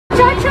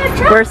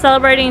We're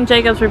celebrating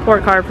Jacob's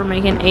report card for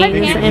making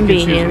A's and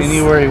B's. He can choose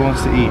anywhere he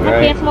wants to eat,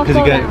 right? Because he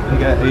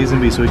got A's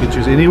and B's, so he can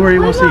choose anywhere he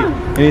wants to eat.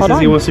 And he says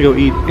he wants to go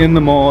eat in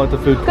the mall at the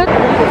food court.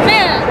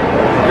 Man!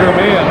 You're a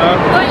man, huh?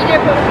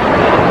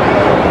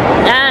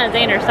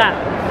 Xander, stop.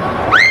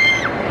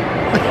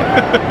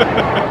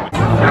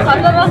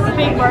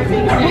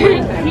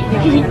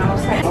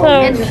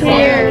 So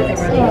cheers.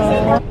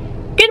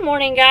 Good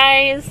morning,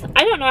 guys.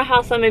 I don't know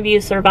how some of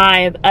you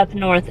survive up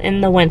north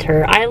in the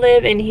winter. I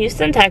live in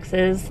Houston,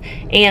 Texas,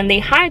 and the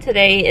high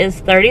today is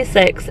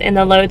 36 and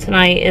the low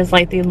tonight is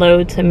like the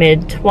low to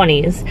mid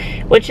 20s,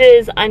 which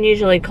is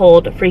unusually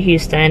cold for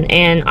Houston,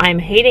 and I'm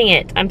hating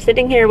it. I'm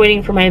sitting here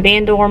waiting for my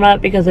van to warm up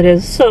because it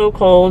is so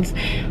cold.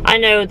 I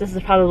know this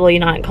is probably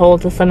not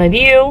cold to some of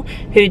you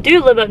who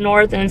do live up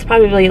north, and it's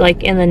probably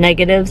like in the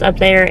negatives up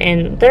there,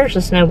 and there's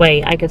just no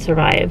way I could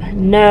survive.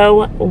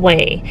 No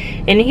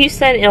way. In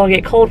Houston, it'll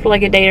get cold for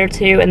like a day or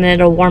two, and then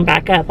it'll warm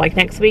back up. Like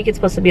next week, it's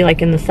supposed to be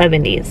like in the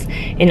 70s,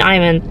 and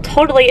I'm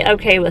totally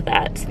okay with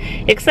that,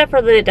 except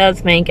for that it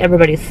does make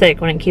everybody sick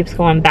when it keeps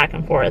going back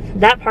and forth.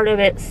 That part of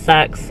it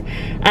sucks.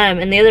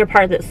 And the other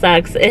part that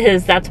sucks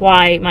is that's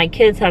why my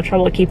kids have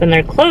trouble keeping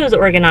their clothes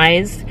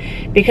organized,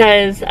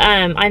 because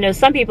I know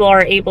some people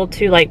are able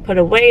to like put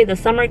away the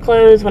summer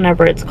clothes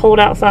whenever it's cold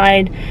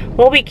outside.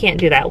 Well, we can't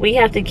do that. We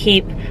have to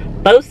keep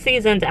both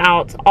seasons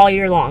out all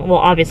year long. Well,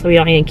 obviously we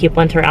don't need to keep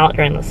winter out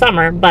during the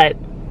summer, but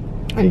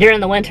during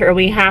the winter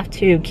we have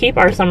to keep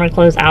our summer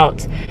clothes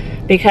out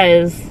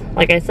because,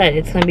 like I said,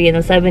 it's going to be in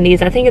the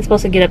 70s. I think it's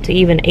supposed to get up to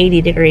even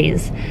 80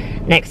 degrees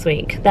next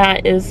week.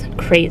 That is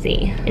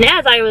crazy. And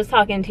as I was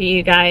talking to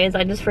you guys,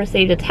 I just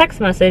received a text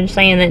message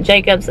saying that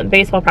Jacob's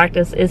baseball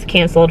practice is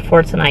canceled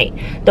for tonight.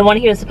 The one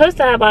he was supposed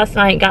to have last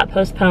night got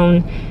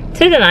postponed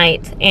to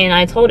tonight, and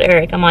I told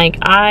Eric, I'm like,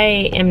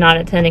 I am not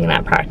attending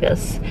that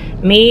practice.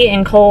 Me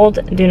and cold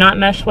do not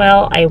mesh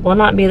well. I will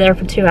not be there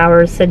for 2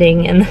 hours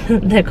sitting in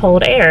the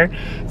cold air.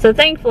 So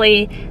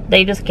thankfully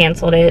they just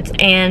canceled it,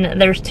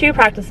 and there's 2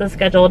 practices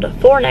scheduled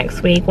for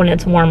next week when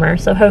it's warmer,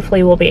 so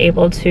hopefully we'll be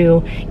able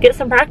to get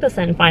some practice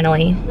in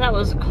finally. That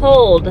was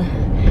cold.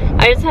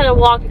 I just had to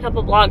walk a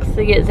couple blocks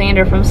to get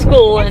Xander from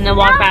school and then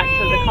walk back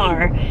to the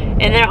car.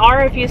 And there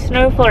are a few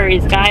snow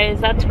flurries, guys.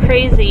 That's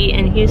crazy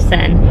in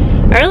Houston.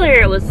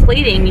 Earlier it was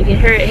sleeting, you could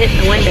hear it hit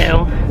the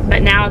window,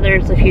 but now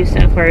there's a few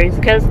snow flurries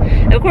because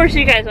of course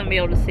you guys wouldn't be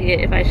able to see it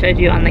if I showed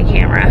you on the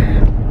camera.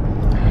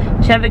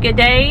 Did you have a good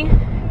day?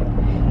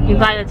 You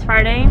glad it's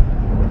Friday?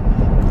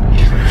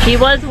 He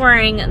was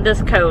wearing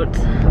this coat,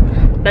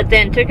 but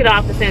then took it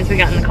off as soon as we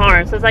got in the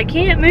car. So I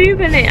can't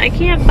move in it, I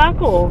can't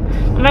buckle.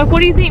 I'm like, what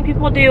do you think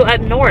people do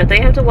up north?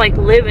 They have to like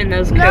live in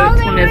those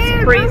coats when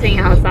it's freezing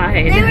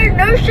outside. They wear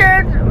no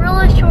shirts,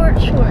 really short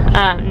shorts.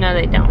 No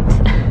they don't.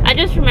 I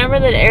just remember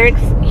that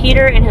Eric's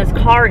heater in his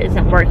car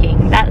isn't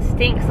working. That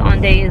stinks on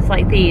days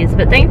like these,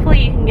 but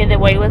thankfully you can get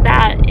away with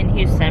that in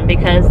Houston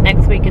because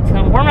next week it's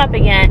going to warm up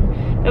again,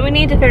 but we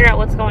need to figure out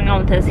what's going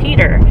on with his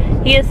heater.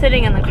 He is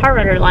sitting in the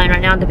carburetor line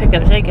right now to pick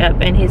up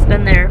Jacob, and he's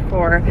been there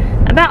for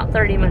about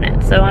 30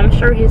 minutes, so I'm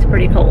sure he's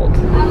pretty cold.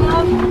 I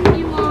love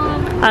you,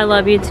 Mom. I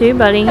love you too,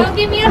 buddy. Don't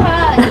give me a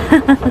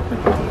hug.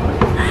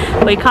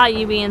 We caught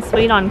you being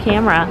sweet on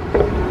camera.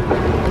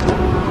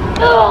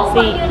 Oh,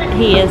 see,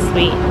 he is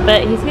sweet,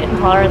 but he's getting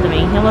taller than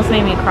me. He almost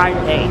made me cry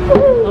today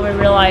when we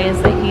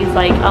realized that he's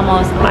like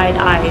almost eye to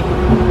eye.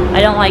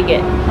 I don't like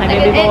it. My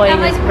baby boy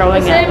is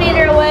growing up. A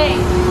centimeter away.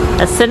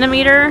 A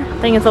centimeter? I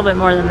think it's a little bit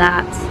more than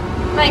that.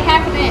 Like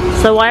half an inch.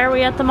 So why are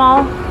we at the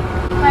mall?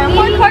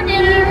 Report card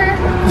dinner.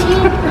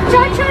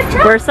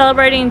 We're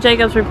celebrating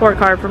Jacob's report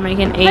card for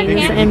making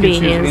A's and B's.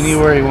 He can choose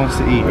anywhere he wants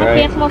to eat,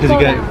 right? Because he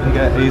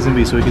got A's and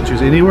B's, so he can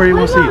choose anywhere he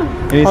wants to eat.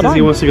 And he says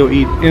he wants to go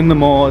eat in the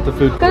mall at the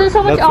food court. There's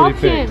so much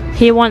options.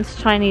 He wants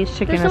Chinese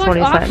chicken, is what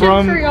he said.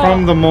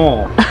 From the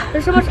mall.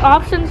 There's so much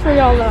options for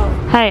y'all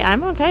though. Hey,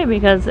 I'm okay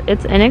because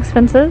it's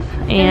inexpensive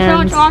and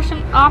there's so much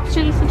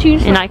options to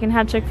choose from. And I can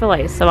have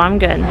Chick-fil-A, so I'm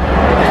good.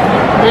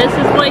 This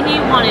is what he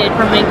wanted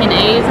from making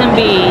A's and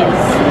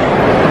B's.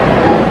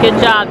 Good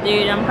job,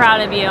 dude. I'm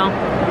proud of you.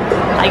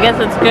 I guess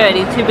it's good.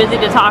 He's too busy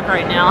to talk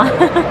right now.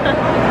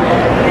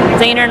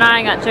 Xander and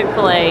I got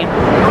Chick-fil-A.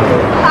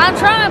 I'm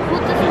trying to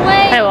put this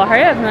away. Hey, well,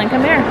 hurry up and then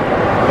come here.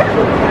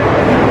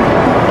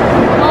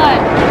 What?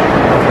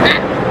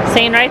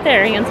 Staying right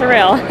there against the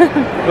rail.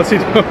 What's he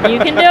doing? You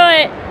can do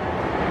it.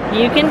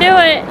 You can do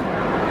it.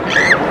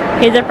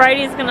 He's afraid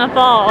he's gonna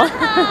fall.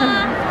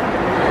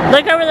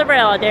 Look over the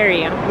rail, I dare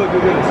you. Look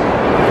at this.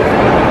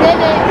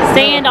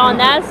 Stand on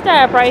that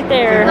step right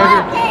there.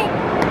 Okay.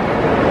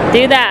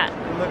 Do that.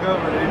 Look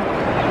over, dude.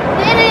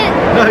 Did it.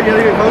 No, you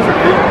gotta get closer,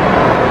 dude.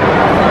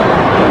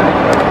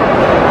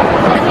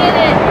 I did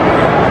it.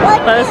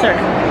 Closer.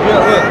 Yeah,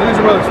 look. There's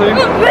your brother, see?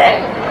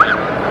 Man.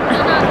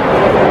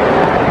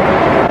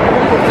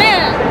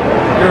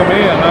 You're a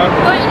man, huh?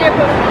 What you there,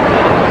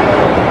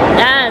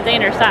 Ah,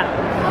 Xander, stop.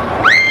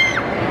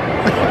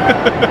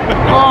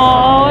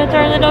 Oh, it's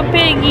our little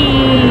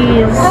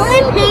piggies.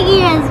 Only Piggy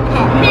has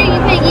pet.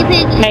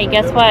 Piggy. Hey,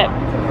 guess what?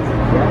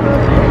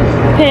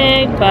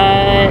 pig,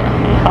 but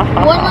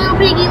One little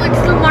piggy went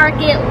to the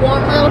market,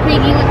 one little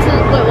piggy went to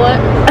the, wait, what?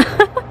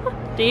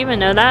 do you even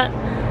know that?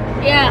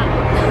 Yeah.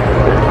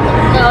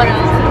 No.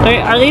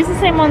 Are these the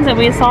same ones that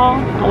we saw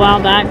a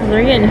while back? Because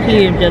they're getting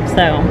huge if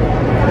so.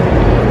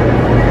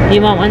 Do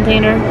you want one,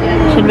 Tanner?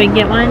 Should we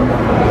get one?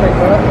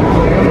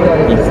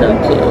 He's so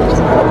cute.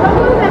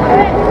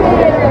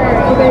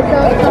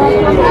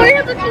 We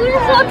have the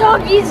cutest little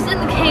doggies in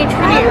the cage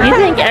right here. You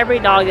think every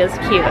dog is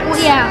cute?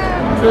 Well, yeah.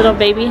 Little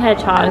baby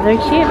hedgehogs. They're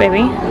cute,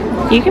 baby.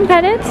 You can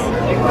pet it.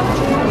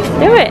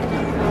 Do it.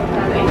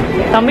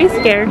 Don't be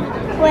scared.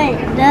 Wait,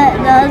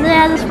 does it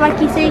have the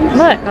spiky thing?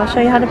 Look, I'll show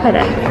you how to pet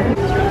it.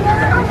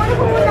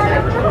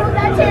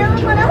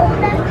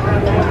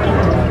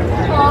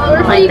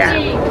 Like that.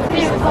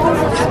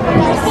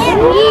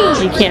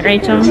 You can't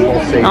reach them?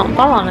 Don't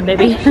fall on them,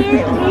 baby. You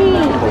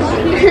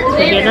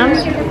get them?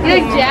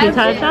 You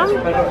touch them?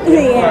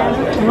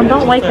 Yeah. Well,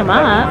 don't wake them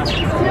up.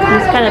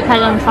 Just kind of pet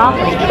them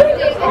softly.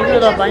 These are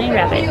little bunny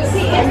rabbits.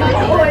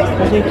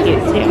 Those are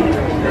cute too.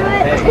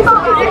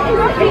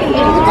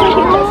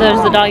 So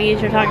there's the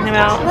doggies you're talking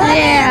about?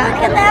 Yeah.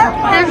 Look at that.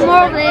 There's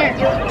more there.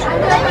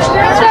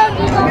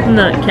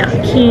 Look how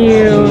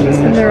cute.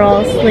 And they're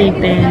all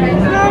sleeping.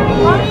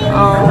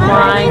 Oh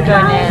my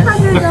goodness.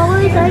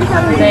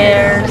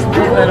 There's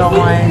the little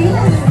one.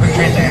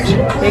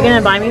 You're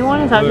gonna buy me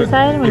one? Is that what you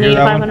said? We need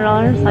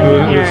 $500? I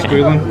can hear it.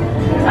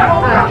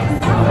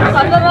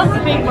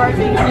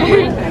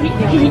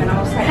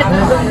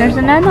 There's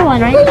another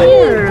one right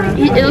here.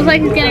 It looks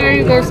like he's getting ready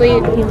to go to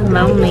sleep. He's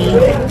lonely.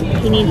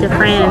 He needs a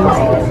friend.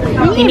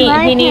 He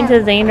needs a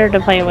Xander to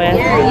play with.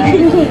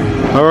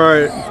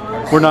 Alright,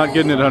 we're not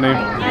getting it, honey.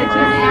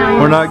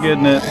 We're not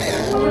getting it.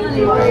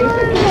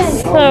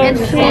 So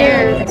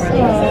cute.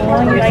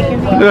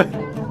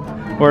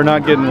 We're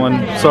not getting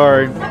one.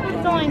 Sorry.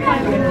 It's only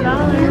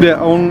 $500. Yeah,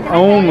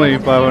 only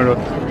 $500.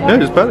 Yeah,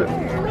 just pet it.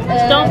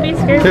 Just don't be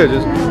scared. Yeah,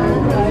 just.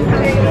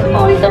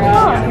 Oh, he's so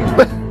long.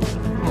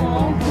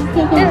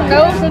 His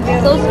nose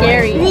looks so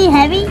scary. Is he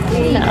heavy?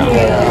 No.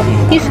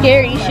 He's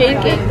scary. He's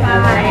shaking.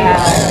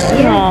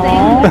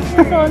 Aww.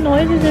 Those little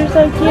noises are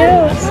so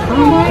cute.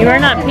 You better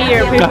not pee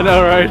or poop. I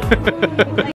know, right?